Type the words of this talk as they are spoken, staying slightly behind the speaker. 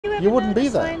you wouldn't be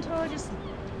there. Scientologists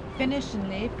finish and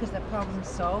leave because their problem's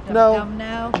solved. I'm No. done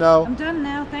now. No. I'm done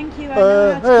now. Thank you. I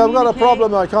know how to Hey, I've got a communicate.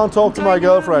 problem. I can't talk to my going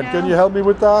girlfriend. home Can now. you help me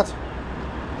with that?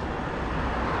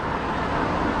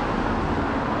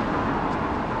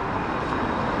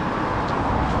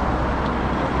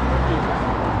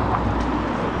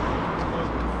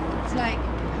 It's like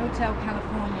Hotel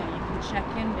California. You can check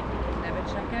in, but you can never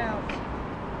check out.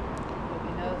 But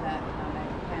we know that.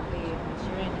 You can't leave. Once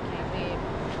you're in, you can't leave.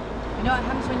 You know what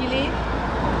happens when you leave?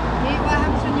 What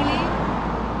happens when you leave?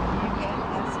 You get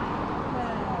escorted.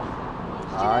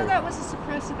 Did you know that was a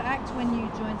suppressive act when you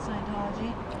joined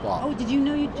Scientology? What? Oh, did you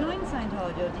know you joined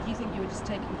Scientology, or did you think you were just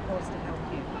taking a course to help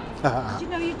you? Did you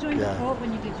know you joined the cult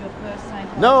when you did your first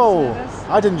Scientology No, service?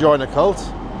 I didn't join a cult.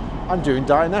 I'm doing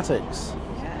Dianetics.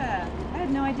 Yeah, I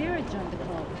had no idea I joined the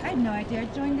cult. I had no idea I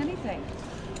joined anything.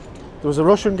 There was a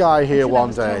Russian guy here Until I one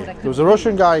was told I day. There couldn't was a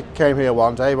Russian guy came here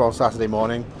one day on Saturday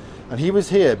morning, and he was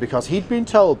here because he'd been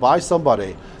told by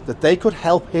somebody that they could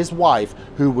help his wife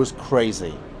who was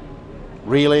crazy.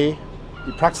 Really?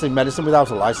 You're practicing medicine without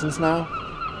a license now?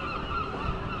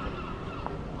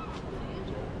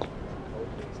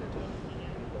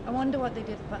 I wonder what they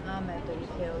did for Ahmed that he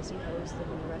feels he owes them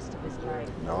the rest of his life.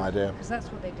 No idea. Because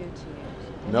that's what they do to you.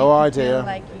 They No make you idea. feel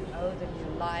like you owe them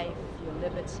your life, your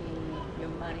liberty, your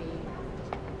money.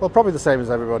 Well, probably the same as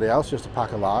everybody else, just a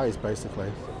pack of lies,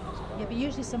 basically. Yeah, but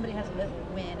usually somebody has a little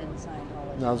win in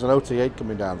Scientology. Now, there's an OTVIII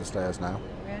coming down the stairs now.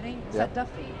 Really? Is Yep. that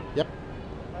Duffy? Yep.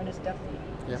 Ernest Duffy.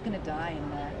 He's Yep. going to die in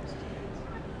there.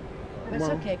 But it's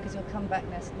Well- okay because he'll come back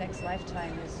next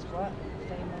lifetime as what?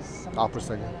 Famous something Opera like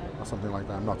singer that. or something like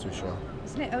that. I'm not too sure.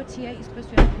 Isn't it OTVIII? You're supposed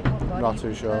to be able to pick what body Not you too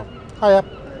pick sure. up? Hiya.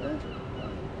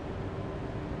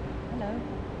 Hello.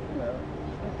 Hello.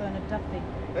 I'm Bernard Duffy.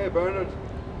 Hey, Bernard.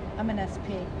 I'm an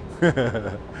SP.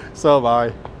 So am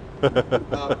I.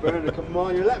 Bernard, come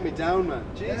on, you're letting me down, man.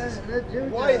 Jesus.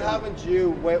 Why haven't you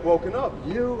woken up?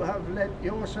 You have let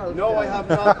yourself No, down. I have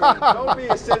not.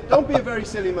 Bernard. Don't be a very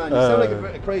silly man. You sound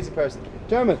like a crazy person.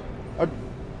 Dermot.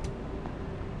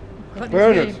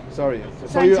 Bernard. Sorry.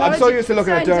 I'm so used to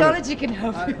looking at Dermot. Scientology can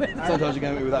help you with that. Scientology can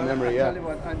help me with that memory, I'll yeah. tell you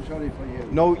what, I'm sorry for you.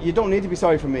 No, you don't need to be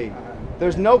sorry for me.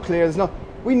 There's no clear, there's no...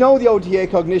 We know the OTA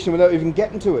cognition without even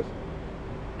getting to it.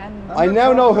 And I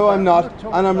now know who I'm not,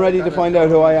 and I'm ready to find out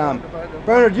who I am.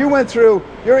 Bernard, you went through,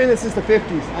 you're in it since the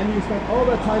 50s, and you spent all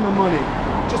that time and money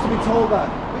just to be told that.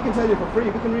 We can tell you for free,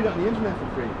 we can read it on the internet for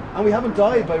free. And we haven't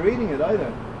died by reading it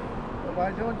either. Well,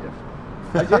 why don't you?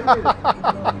 I did read it.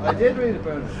 I did read it,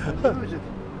 Bernard. Use it.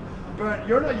 Bernard,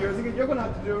 you're not using it, you're going to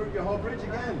have to do your whole bridge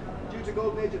again, due to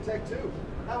Golden Age of Tech 2.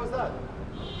 How was that?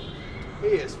 He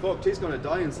is fucked, he's going to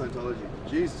die in Scientology.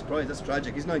 Jesus Christ, that's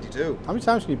tragic, he's 92. How many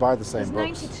times can you buy the same He's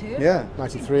books? 92. Yeah.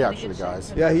 93 actually,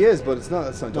 guys. Yeah, he is, but it's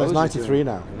not Scientology. No, he's 93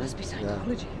 now. It must be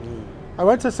Scientology. I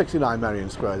went to 69 Marion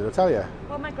Square, did I tell you?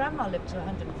 Well, my grandma lived to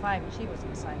 105 and she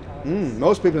wasn't a Scientologist.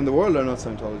 Most people in the world are not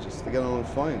Scientologists. They get on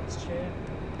fine. It's true.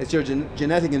 It's your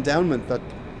genetic endowment that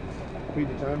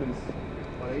predetermines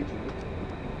what age you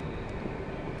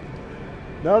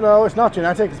live. No, it's not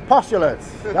genetic, it's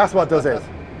postulates. That's what does it.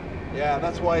 Yeah,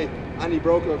 that's why Annie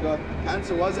Broker got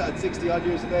cancer, was it, at 60 odd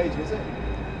years of age, was it?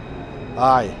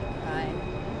 Aye. Fine.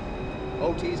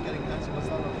 OT's getting cancer, what's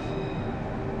that on?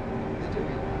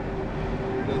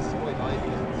 It is quite high,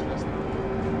 it's just...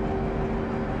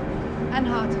 And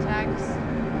heart attacks.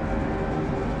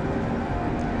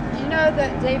 Do you know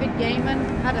that David Gaiman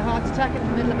had a heart attack in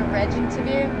the middle of a Reg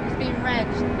interview? He's been Reg.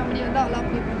 Not a lot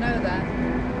of people know that.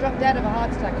 Dropped dead of a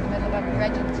heart attack in the middle of a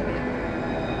Reg interview.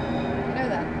 You know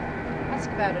that? Ask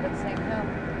about it at the same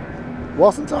film.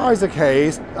 Wasn't Isaac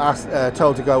Hayes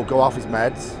told to go off his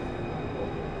meds?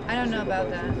 I don't know about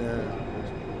that. Yeah.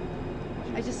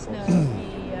 I just know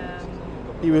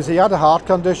He had a heart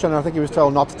condition, and I think he was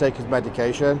told not to take his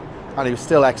medication, and he was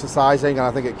still exercising, and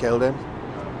I think it killed him.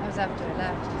 that was after I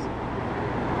left.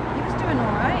 He was doing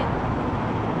all right.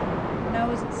 When I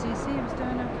was at CC, he was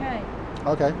doing okay.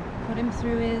 Okay. Put him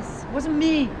through his... It wasn't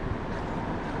me.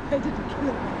 I didn't kill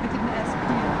him. I didn't SP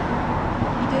him.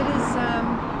 He did his...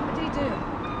 what did he do?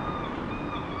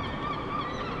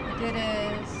 He did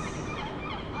his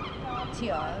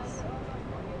TRs.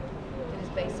 Did his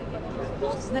basic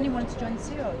courses. And then he wanted to join the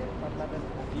CO.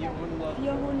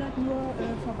 400 nur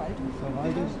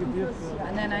Verwaltungsgebühr.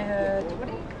 And then I heard...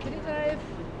 Did he dive?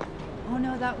 Oh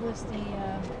no, that was the...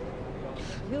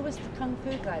 who was the Kung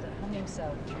Fu guy that hung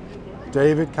himself?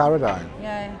 David Carradine.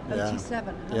 Yeah,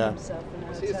 OT7 hung himself in a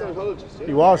Was he a hotel. Scientologist? Yeah?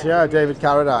 He was, yeah, David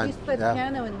Carradine. He used to play the Yeah.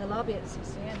 piano in the lobby at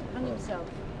CCN, hung himself.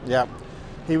 Yeah.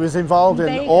 He was involved in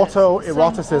Vegas,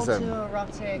 autoeroticism. some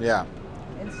autoerotic Yeah.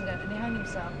 incident, and he hung suspend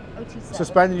himself. OT7.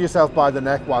 Suspending yourself by the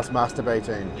neck whilst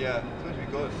masturbating. Yeah, it's going to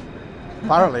be good.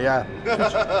 Apparently, yeah.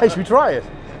 Hey, should we try it?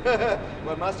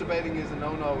 Well, masturbating is a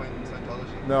no-no in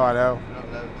Scientology. No, I know. You're not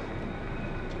allowed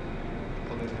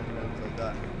pulling in and out like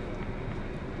that.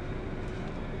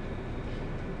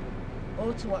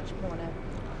 Or to watch porno.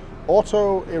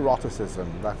 Autoeroticism,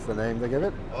 that's the name they give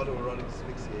it. Autoerotic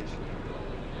asphyxiation.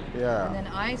 Yeah. And then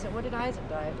Isaac, what did Isaac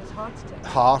die? It was heart attack.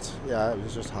 Heart, yeah, it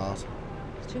was just heart.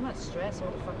 It's too much stress,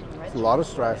 all the fucking red. It's a lot of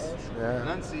stress, yeah.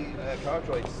 Nancy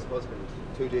Cartwright's husband,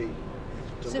 2D. jumped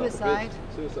off a Suicide.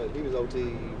 bridge. Suicide. He was OT,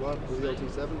 what? Was he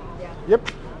OT7? Yeah.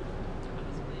 Yep.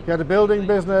 He had a building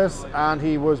business and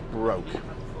he was broke.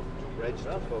 Reg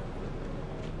that fuck.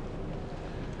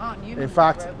 Aren't you? In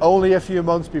fact, only a few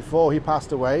months before he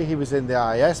passed away, he was in the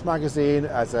IS magazine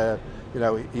as a, you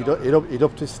know, he'd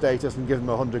upped his status and given him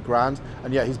 100 grand,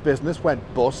 and yet his business went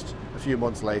bust a few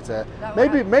months later.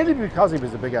 Mainly because he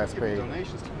was a big SP. Giving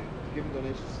donations to me. Giving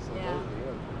donations to Yeah. Scientology,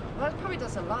 yeah. Well, it probably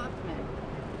does a lot of men.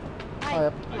 Hi.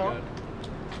 Hiya. Hello.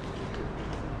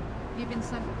 You've been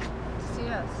sent to see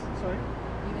us. Sorry?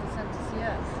 You've been sent to see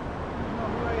us. No,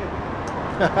 who are you?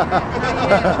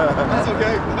 That's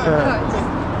okay. Right.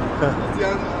 That's the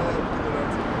answer.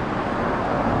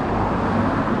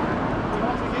 Do you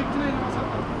want to gig tonight or what's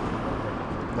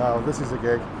happening? No, this is a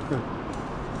gig.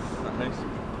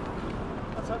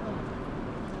 What's happening?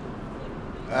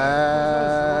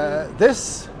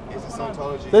 This It's a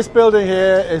Scientology. This building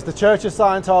here is the Church of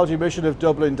Scientology Mission of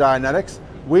Dublin Dynamics.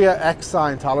 We are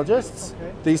ex-Scientologists.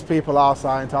 Okay. These people are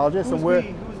Scientologists, Who's and we're we?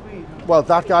 Who's we? well,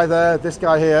 that guy there, this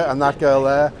guy here, and that girl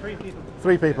there. 3 people.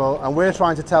 3 people, and we're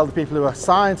trying to tell the people who are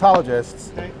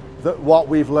Scientologists Okay. that what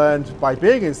we've learned by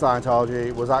being in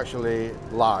Scientology was actually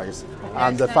lies,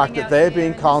 and the fact that they're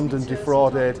being conned and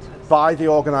defrauded by the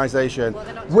organisation,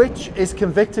 which is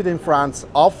convicted in France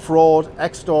of fraud,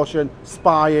 extortion,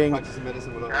 spying. Practicing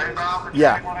medicine without license.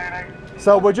 Yeah.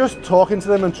 So we're just talking to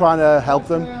them and trying to help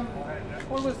them.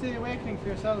 What was the awakening for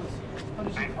yourselves? How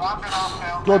did you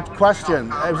Good question.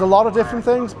 It was a lot of different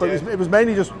things, but it was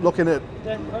mainly just looking at,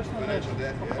 death, personal death, Financial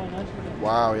death, yeah. financial death?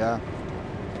 wow,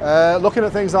 yeah. Looking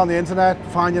at things on the internet,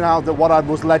 finding out that what I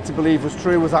was led to believe was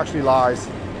true was actually lies.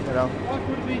 You know. What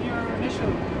would have been your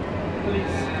initial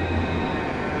beliefs?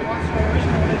 What's your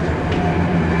original religion?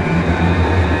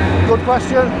 Good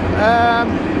question.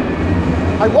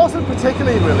 I wasn't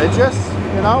particularly religious,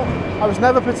 you know. I was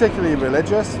never particularly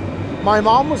religious. My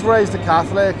mom was raised a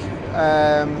Catholic.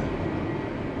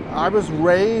 I was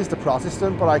raised a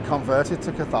Protestant, but I converted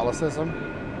to Catholicism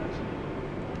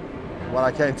when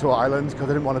I came to Ireland because I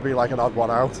didn't want to be like an odd one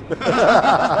out.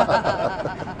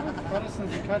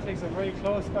 Protestants and Catholics are very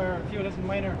close, bar a few little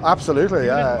minor. Absolutely,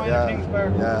 few little yeah, minor yeah, things,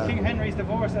 bar yeah. King Henry's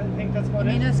divorce. I think that's You about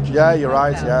mean it. us kicking Yeah, the you're Pope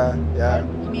right. out? Yeah, yeah,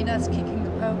 You mean us kicking the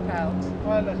Pope out?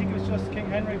 Well, I think it was just King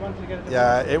Henry wanted to get a divorce.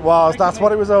 yeah. It was. That's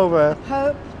what it was over.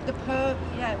 The Pope,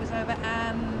 yeah, it was over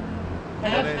and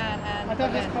And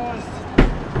that has caused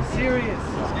serious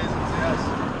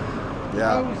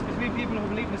Yeah. rows between people who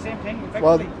believe in the same thing.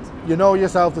 Well, effectively. you know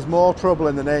yourself. There's more trouble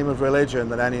in the name of religion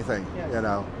than anything. Yes. You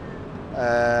know.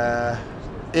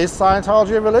 Is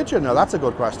Scientology a religion? No, that's a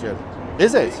good question.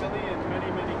 Is it?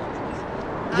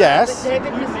 Yes.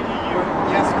 David was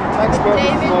Yes, for tax purposes,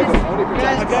 David Michael. was- Only for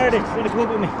yes. tax. Garrett, going to come up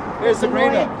with me. Here's a lawyer.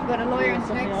 Sabrina. You got a lawyer in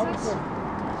Texas.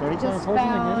 Sorry, Just person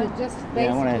again? just Yeah,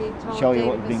 I wanna basically told show you David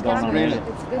what's been the going on scandal,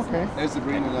 here. it's business. There's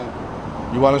Sabrina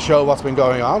now. You want to show what's been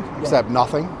going on? Except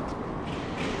nothing.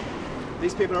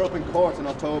 These people are up in court in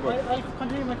October. I'll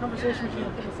continue my conversation with you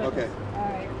in a second. Okay. All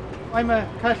right. I'm a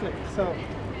Catholic, so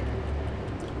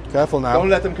Careful now. Don't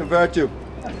let them convert you.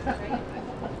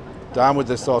 Down with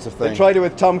this sort of They thing. tried it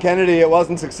with Tom Kennedy, it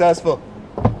wasn't successful.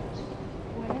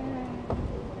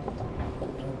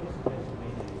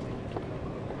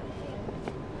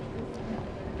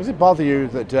 Does it bother you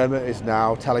that Dermot is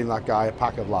now telling that guy a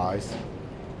pack of lies?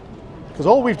 Because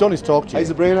all we've done is talk to Hey you.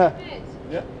 Sabrina.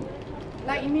 Yeah.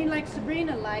 Like, you mean like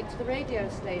Sabrina lied to the radio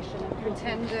station and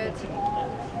pretended?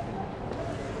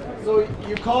 So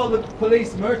you call the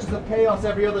police merchants of chaos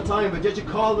every other time, but yet you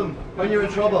call them when you're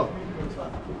in trouble.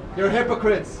 You're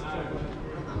hypocrites.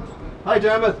 Hi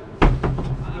Dermot.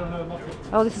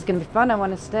 Oh, this is going to be fun. I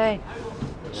want to stay.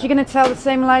 Is she going to tell the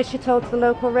same lies she told to the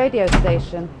local radio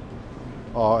station?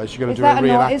 Or is she going to Is do a that,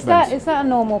 reenactment? is that a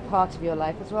normal part of your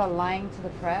life as well, lying to the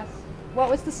press? What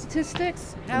was the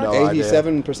statistics? No idea.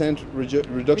 87%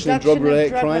 reduction in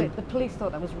drug-related crime. The police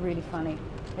thought that was really funny.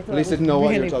 They thought Police it was didn't know what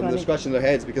you were really talking. They're funny. scratching their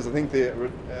heads because I think the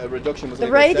reduction was The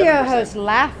only about radio 7%. host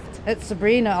laughed at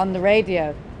Sabrina on the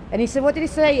radio. And he said, what did he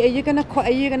say? Are you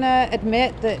gonna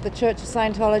admit that the Church of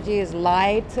Scientology has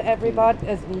lied to everybody,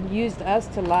 has used us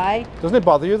to lie? Doesn't it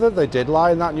bother you that they did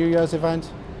lie in that New Year's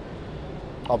event?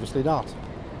 Obviously not.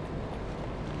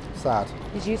 Sad.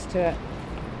 He's used to it.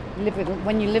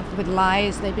 When you live with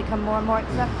lies, they become more and more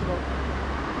acceptable.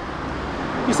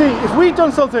 You see, if we'd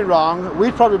done something wrong,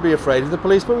 we'd probably be afraid of the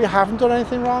police, but we haven't done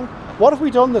anything wrong. What have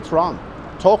we done that's wrong?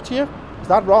 Talk to you? Is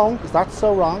that wrong? Is that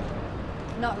so wrong?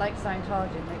 Not like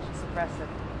Scientology, it makes you suppressive.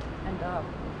 End of.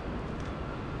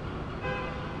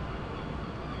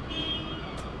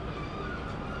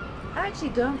 I actually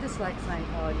don't dislike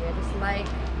Scientology. I dislike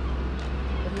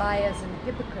the liars and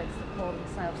hypocrites that call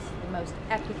themselves the most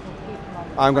ethical people on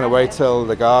the I'm going to planet. wait till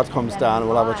the guard comes Then down and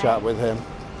we'll have a lie chat with him.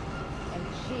 and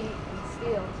cheat and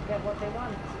steal to get what they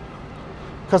want.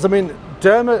 Because, I mean,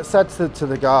 Dermot said to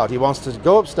the guard he wants to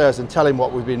go upstairs and tell him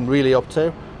what we've been really up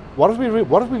to. What have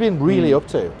we been really up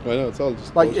to? I know, it's all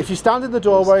just Like, bullshit. if you stand in the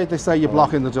doorway, they say you're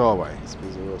blocking the doorway. It's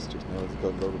us just now, they've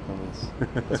got a load of comments.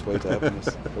 That's way to happiness.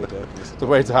 Way to happiness. The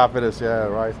way to happiness, yeah,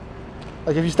 right.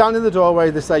 Like, if you stand in the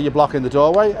doorway, they say you're blocking the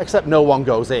doorway, except no one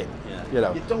goes in. Yeah. You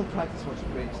know. You don't practice what you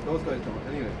preach. Those guys don't.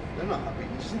 Anyway, they're not happy.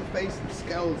 You see the face and the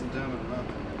scowls and Dermot and that.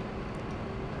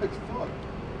 It's fun.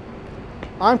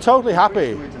 I'm totally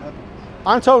happy. Way to happiness.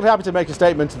 I'm totally happy to make a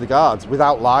statement to the guards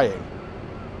without lying.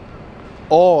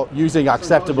 Or using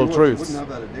acceptable You truths. wouldn't have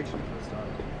that addiction for a start.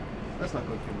 That's not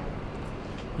good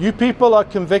for you. You people are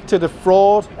convicted of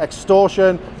fraud,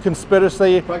 extortion,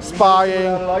 conspiracy, Practicing spying, medicine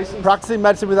without a license. practicing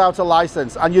medicine without a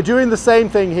license, and you're doing the same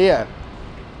thing here.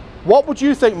 What would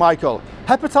you think, Michael?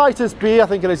 Hepatitis B, I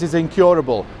think it is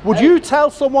incurable. Would you tell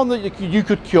someone that you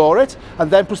could cure it and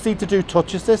then proceed to do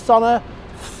touch assists on her?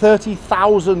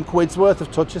 30,000 quid's worth of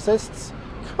touch assists?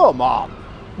 Come on.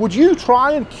 Would you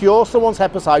try and cure someone's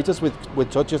hepatitis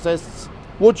with touch assists?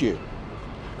 Would you?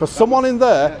 Because someone in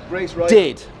there Grace Ryder,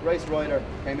 did. Grace Ryder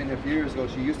came in here a few years ago.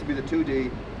 She used to be the 2D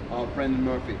of Brendan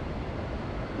Murphy.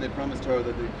 And they promised her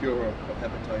that they'd cure her of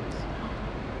hepatitis.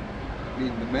 I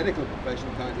mean, the medical profession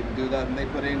can't even do that, and they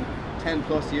put in 10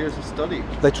 plus years of study.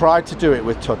 They tried to do it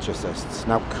with touch assists.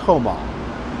 Now, come on.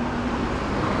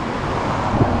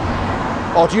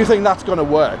 Or do you think that's going to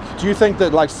work? Do you think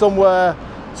that, like, somewhere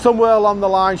along the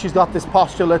line she's got this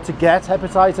postulate to get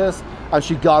hepatitis and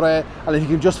she got it, and if you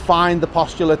can just find the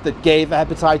postulate that gave her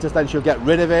hepatitis, then she'll get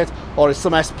rid of it? Or is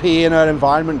some SP in her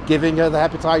environment giving her the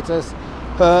hepatitis?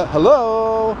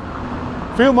 Hello?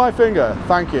 Feel my finger,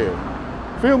 thank you.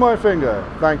 Feel my finger,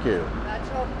 thank you. That's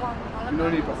all one No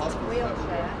need for hospital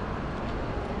wheelchair.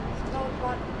 It's called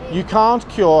what is. You can't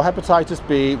cure hepatitis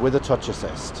B with a touch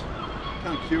assist.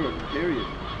 Can't cure it, period.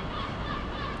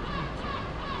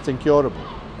 It's incurable.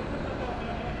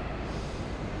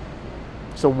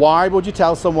 So why would you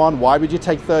tell someone, why would you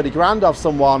take 30 grand off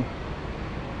someone,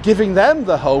 giving them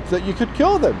the hope that you could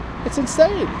cure them? It's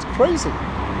insane, it's crazy. And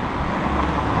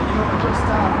you know, with your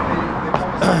staff, they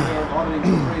promise you you're auditing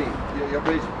for free, you're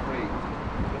raised for free.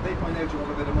 If they find out you have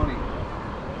a bit of money,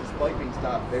 despite being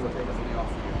staff, they will take us money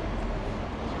off you.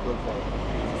 It's good for it.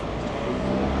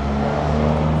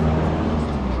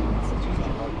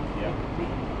 Yeah.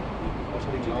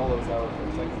 Putting all those hours for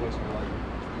the sacrifice of your life,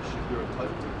 you're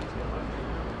entitled to it.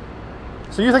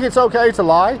 So you think it's okay to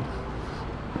lie?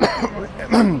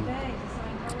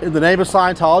 In the name of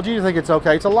Scientology, you think it's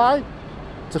okay to lie?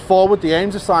 To forward the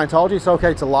aims of Scientology, it's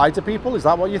okay to lie to people? Is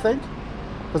that what you think?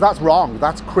 Because that's wrong,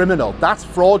 that's criminal, that's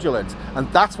fraudulent,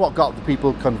 and that's what got the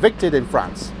people convicted in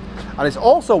France. And it's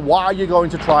also why you're going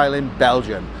to trial in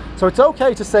Belgium. So it's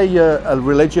okay to say you're a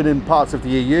religion in parts of the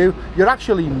EU, you're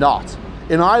actually not.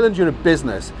 In Ireland, you're a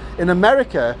business. In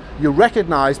America, you're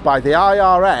recognized by the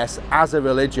IRS as a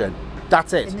religion.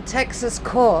 That's it. In the Texas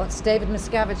courts, David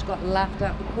Miscavige got laughed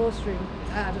out of the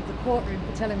courtroom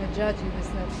for telling the judge he was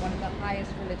one of the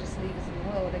highest religious leaders in the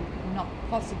world and could not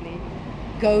possibly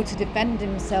go to defend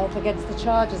himself against the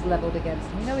charges leveled against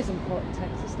him. You know he's in court in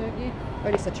Texas, don't you? Or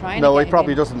at least they're trying to No, get he him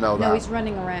probably in. doesn't know that. No, he's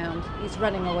running around. He's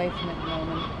running away from it at the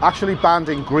moment. Actually banned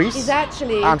in Greece He's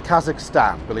actually and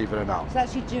Kazakhstan, believe it or not. he's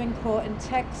actually due in court in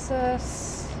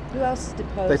Texas. Who else is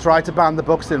deposed? They tried to ban the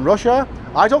books in Russia.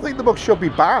 I don't think the books should be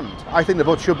banned. I think the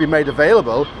books should be made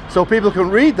available so people can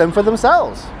read them for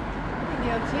themselves. I think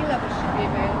the OT level should be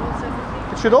available so that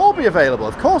people It should all be available,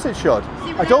 of course it should.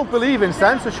 See, I don't believe in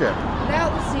censorship.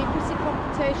 Without the secrecy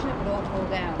computation, it would all fall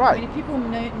down. Right. I mean, if people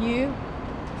knew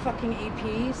fucking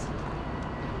EPs,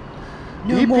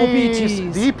 no The more EPs,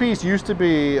 BTs. the EPs used to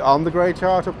be on the grey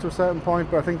chart up to a certain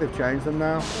point, but I think they've changed them now.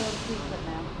 They're all secret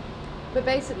now. But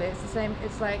basically, it's the same.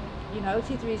 It's like, you know,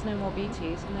 OT3 is no more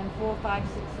BTs, and then 4, 5,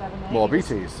 6, 7, 8. More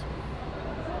BTs.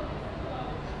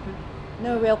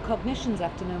 No real cognitions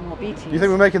after no more BTs. Do you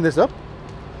think we're making this up?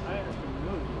 I actually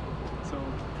know you.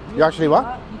 So You actually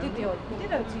what? You did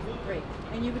OT for free.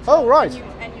 And you were Oh, right.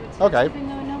 And you were Okay. giving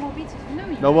no more BTs. No,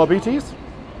 you No more BTs?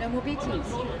 No more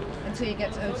BTs. Until you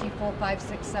get to OT 4, 5,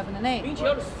 6, 7, and 8.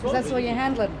 Because that's all you're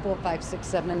handling, 4, 5, 6,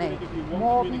 7, and I'm 8. going to give you one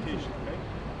More communication, okay?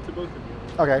 To both of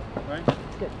you, Okay. right?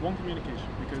 Good. One communication,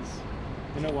 because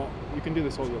you know what? You can do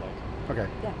this all you like. Okay.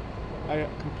 Yeah. I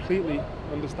completely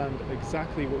understand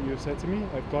exactly what you have said to me.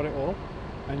 I've got it all.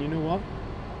 And you know what?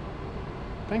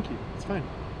 Thank you. It's fine.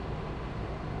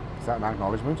 Is that an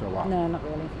acknowledgement or what? No, not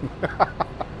really. Keep it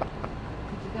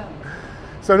going.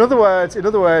 So in other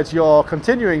words, you're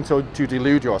continuing to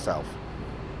delude yourself.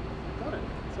 Got it.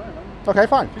 Sorry, man. Okay,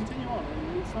 fine. Continue on.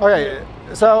 It's not Okay,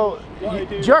 so What I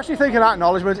do do- you actually think an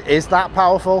acknowledgement is that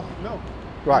powerful? No.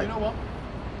 Right. You know what?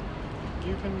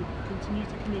 You can continue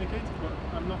to communicate, but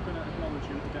I'm not going to acknowledge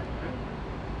you again, okay?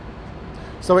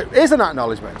 So it is an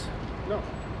acknowledgement, No.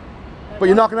 but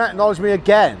you're not going to acknowledge me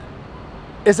again.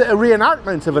 Is it a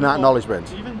reenactment of an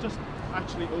acknowledgement? Even just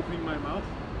actually opening my mouth,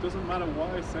 doesn't matter what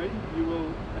I say, you will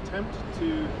attempt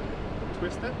to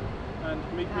twist it and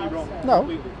make me wrong No,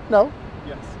 completely. no,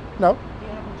 Yes. no. You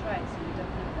haven't tried, so you don't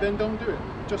know. Then don't do it.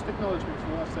 Just acknowledge me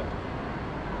for what I've said.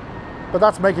 But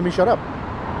that's making me shut up.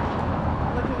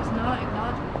 Well, if it was not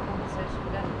acknowledgement, the conversation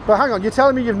would end. But hang on, you're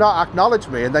telling me you've not acknowledged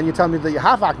me, and then you tell me that you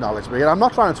have acknowledged me, and I'm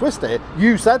not trying to twist it.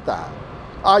 You said that.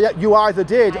 You either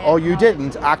did or you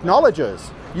didn't acknowledge us.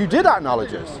 You did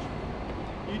acknowledge us.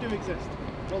 You do exist.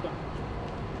 Well done.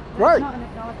 Right. That's not an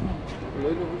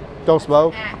acknowledgement. Don't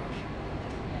smoke. Act.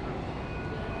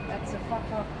 That's a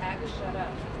fuck off act, shut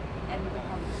up. End of the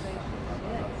conversation.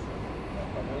 It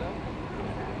is.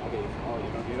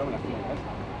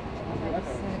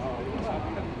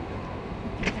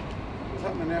 What's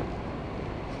happening now?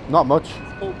 Not much.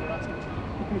 It's cold harassment.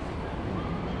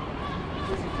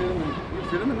 What's he filming? You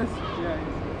filming this?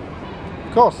 Yeah.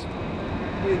 Of course.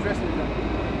 What are you dressing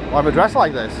in? Why am I dressed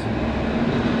like this?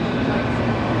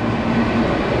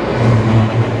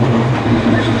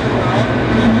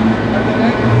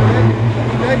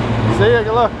 See you,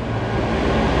 good luck.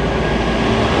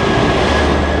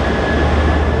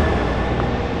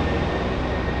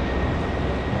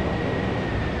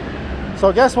 So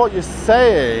I guess what you're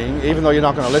saying, even though you're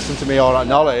not going to listen to me or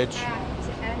acknowledge, To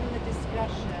end the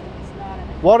discussion is not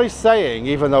an what he's saying,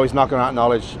 even though he's not going to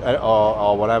acknowledge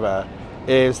or whatever,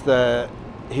 is that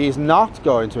he's not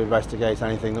going to investigate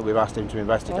anything that we've asked him to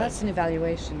investigate. Well, that's an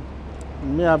evaluation.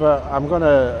 Yeah, but I'm going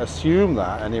to assume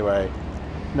that anyway.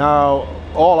 Now,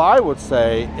 all I would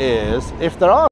say is, if there are